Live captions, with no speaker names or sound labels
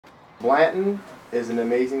Blanton is an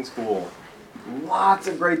amazing school. Lots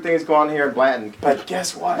of great things go on here in Blanton. But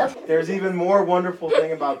guess what? There's even more wonderful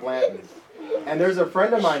thing about Blanton. And there's a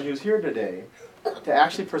friend of mine who's here today to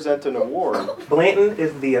actually present an award. Blanton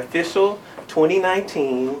is the official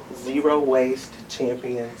 2019 Zero Waste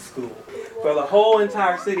Champion School for the whole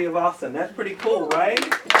entire city of Austin. That's pretty cool, right?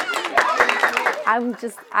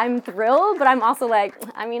 I'm thrilled, but I'm also like,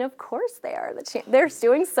 I mean, of course they are. They're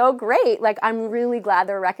doing so great. Like, I'm really glad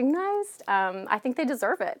they're recognized. I think they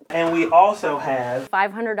deserve it. And we also have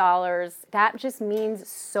 $500. That just means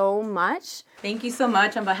so much. Thank you so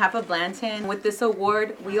much on behalf of Blanton. With this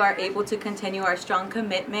award, we are able to continue our strong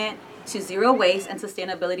commitment to zero waste and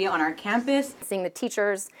sustainability on our campus. Seeing the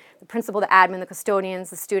teachers, the principal, the admin, the custodians,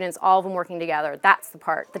 the students, all of them working together, that's the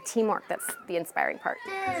part, the teamwork, that's the inspiring part.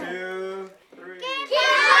 2, 3.